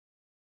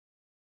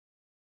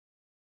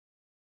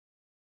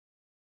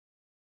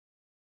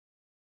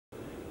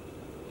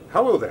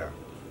Hello there.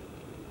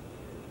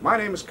 My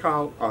name is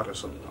Carl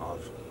Otterson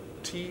of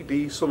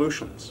TD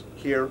Solutions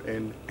here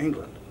in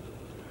England.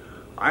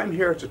 I'm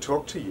here to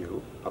talk to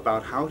you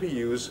about how to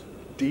use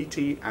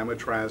DT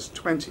Amitraz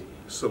 20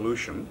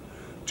 solution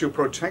to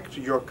protect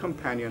your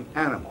companion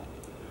animal,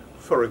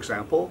 for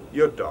example,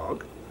 your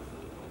dog,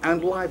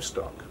 and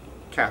livestock,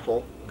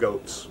 cattle,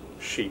 goats,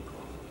 sheep,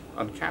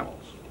 and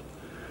camels,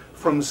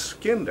 from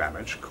skin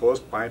damage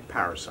caused by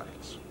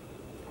parasites.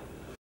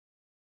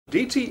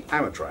 DT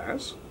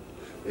Amitraz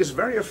is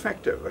very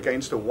effective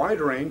against a wide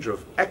range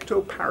of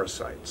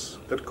ectoparasites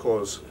that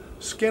cause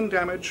skin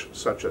damage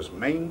such as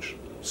mange,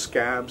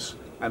 scabs,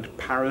 and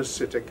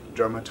parasitic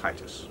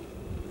dermatitis.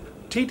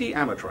 DT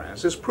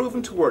Amitraz is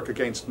proven to work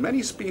against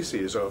many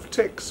species of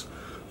ticks,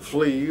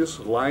 fleas,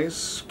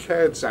 lice,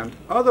 keds, and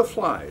other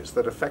flies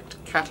that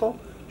affect cattle,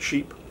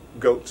 sheep,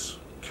 goats,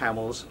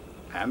 camels,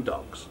 and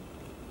dogs.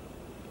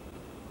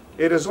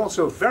 It is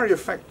also very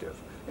effective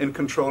in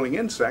controlling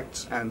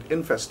insects and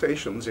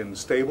infestations in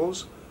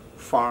stables,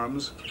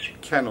 farms,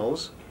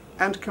 kennels,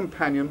 and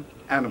companion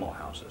animal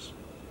houses.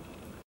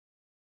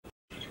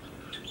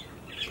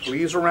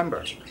 Please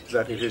remember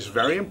that it is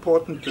very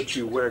important that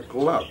you wear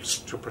gloves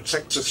to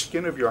protect the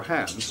skin of your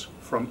hands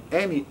from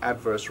any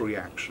adverse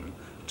reaction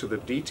to the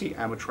DT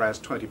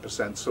Amitraz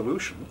 20%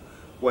 solution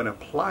when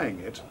applying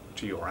it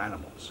to your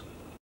animals.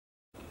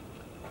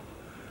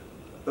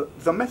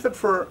 The method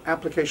for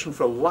application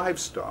for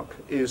livestock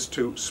is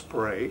to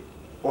spray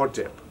or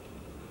dip.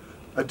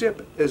 A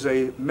dip is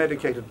a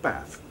medicated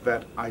bath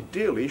that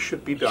ideally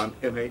should be done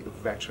in a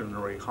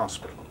veterinary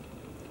hospital.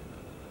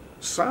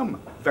 Some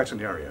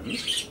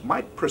veterinarians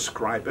might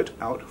prescribe it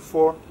out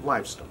for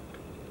livestock.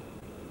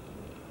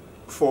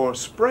 For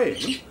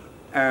spraying,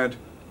 add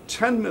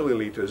 10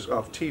 milliliters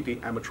of TD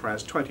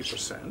Amitraz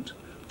 20%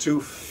 to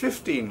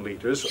 15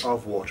 liters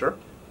of water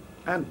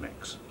and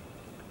mix.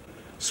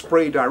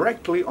 Spray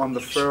directly on the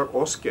fur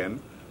or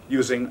skin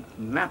using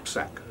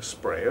knapsack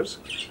sprayers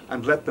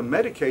and let the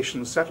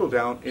medication settle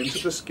down into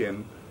the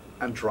skin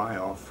and dry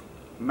off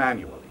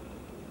manually.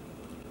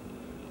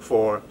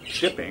 For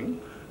dipping,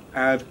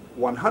 add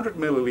 100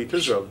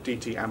 milliliters of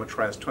DT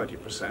Amitraz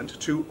 20%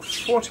 to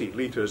 40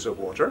 liters of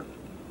water,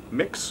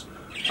 mix,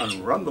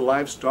 and run the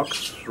livestock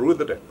through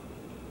the dip.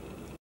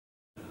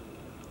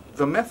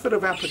 The method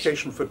of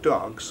application for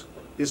dogs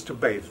is to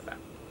bathe them.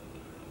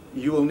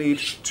 You will need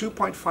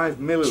 2.5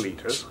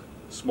 milliliters,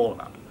 small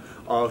amount,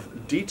 of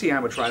DT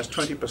Amitraz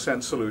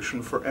 20%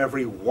 solution for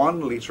every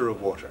 1 liter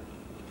of water.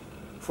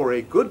 For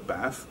a good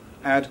bath,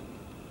 add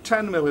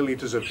 10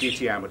 milliliters of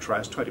DT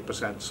Amitraz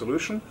 20%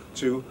 solution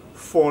to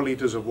 4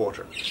 liters of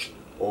water,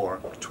 or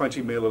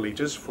 20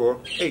 milliliters for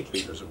 8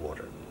 liters of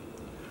water.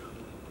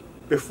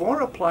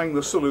 Before applying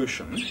the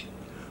solution,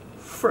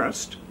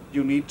 first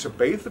you need to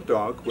bathe the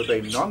dog with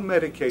a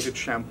non-medicated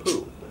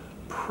shampoo,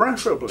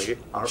 preferably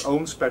our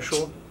own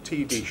special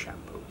TD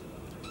shampoo.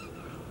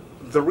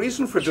 The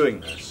reason for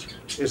doing this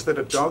is that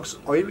a dog's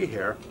oily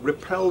hair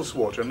repels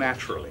water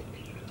naturally.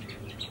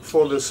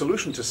 For the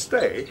solution to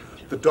stay,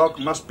 the dog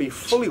must be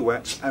fully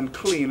wet and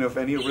clean of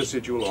any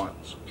residual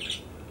oils.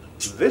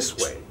 This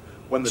way,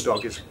 when the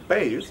dog is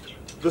bathed,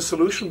 the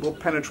solution will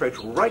penetrate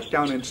right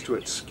down into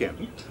its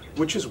skin,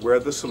 which is where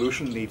the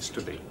solution needs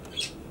to be.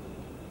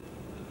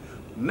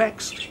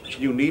 Next,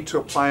 you need to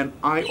apply an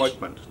eye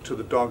ointment to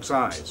the dog's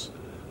eyes.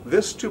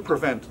 This to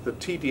prevent the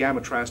TD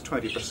Amitraz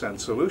 20%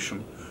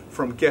 solution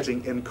from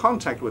getting in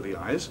contact with the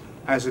eyes,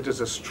 as it is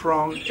a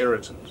strong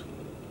irritant.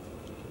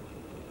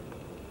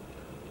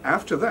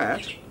 After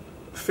that,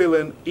 fill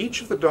in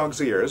each of the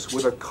dog's ears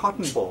with a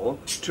cotton ball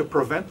to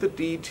prevent the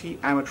DT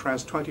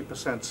Amitraz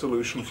 20%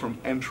 solution from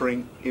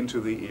entering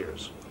into the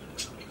ears.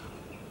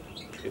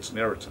 It's an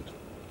irritant.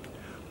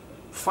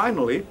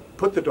 Finally,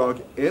 put the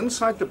dog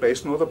inside the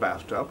basin or the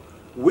bathtub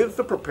with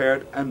the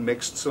prepared and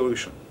mixed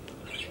solution.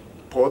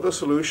 Pour the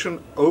solution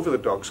over the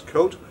dog's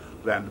coat,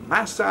 then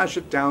massage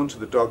it down to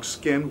the dog's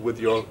skin with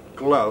your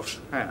gloved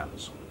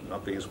hands,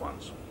 not these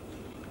ones.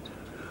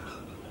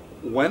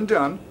 When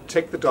done,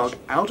 take the dog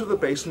out of the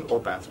basin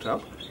or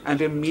bathtub and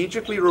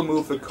immediately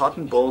remove the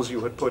cotton balls you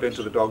had put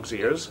into the dog's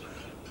ears,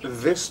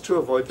 this to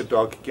avoid the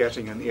dog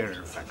getting an ear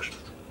infection.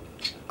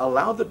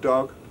 Allow the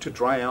dog to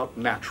dry out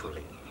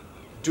naturally.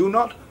 Do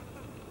not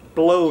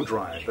blow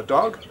dry the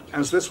dog,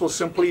 as this will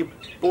simply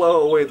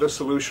blow away the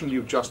solution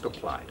you just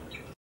applied.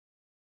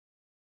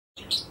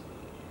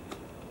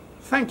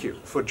 Thank you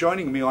for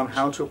joining me on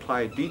how to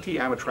apply DT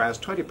Amitraz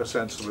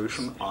 20%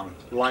 solution on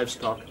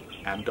livestock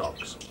and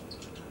dogs.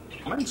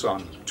 Comments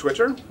on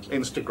Twitter,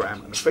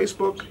 Instagram, and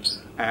Facebook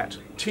at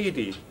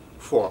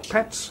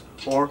TD4Pets,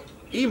 or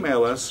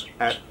email us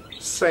at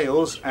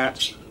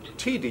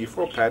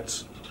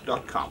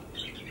sales@tdforpets.com.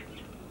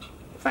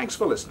 Thanks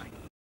for listening.